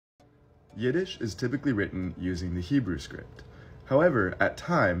Yiddish is typically written using the Hebrew script. However, at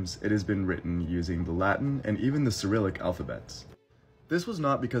times, it has been written using the Latin and even the Cyrillic alphabets. This was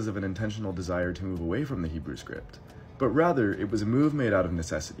not because of an intentional desire to move away from the Hebrew script, but rather it was a move made out of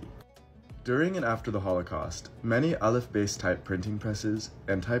necessity. During and after the Holocaust, many Aleph-Beis type printing presses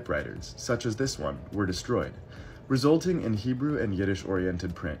and typewriters, such as this one, were destroyed, resulting in Hebrew and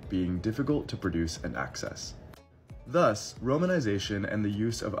Yiddish-oriented print being difficult to produce and access. Thus, Romanization and the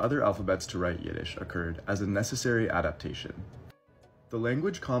use of other alphabets to write Yiddish occurred as a necessary adaptation. The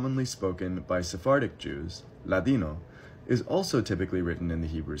language commonly spoken by Sephardic Jews, Ladino, is also typically written in the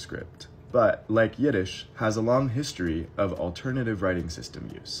Hebrew script, but, like Yiddish, has a long history of alternative writing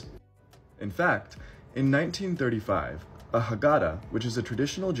system use. In fact, in 1935, a Haggadah, which is a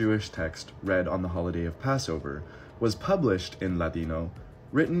traditional Jewish text read on the holiday of Passover, was published in Ladino,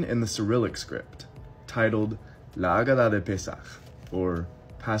 written in the Cyrillic script, titled La Haggadah de Pesach, or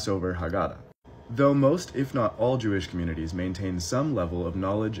Passover Haggadah. Though most, if not all, Jewish communities maintain some level of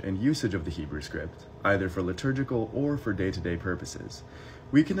knowledge and usage of the Hebrew script, either for liturgical or for day-to-day purposes,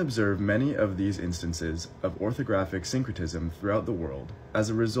 we can observe many of these instances of orthographic syncretism throughout the world as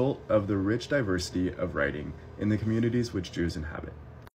a result of the rich diversity of writing in the communities which Jews inhabit.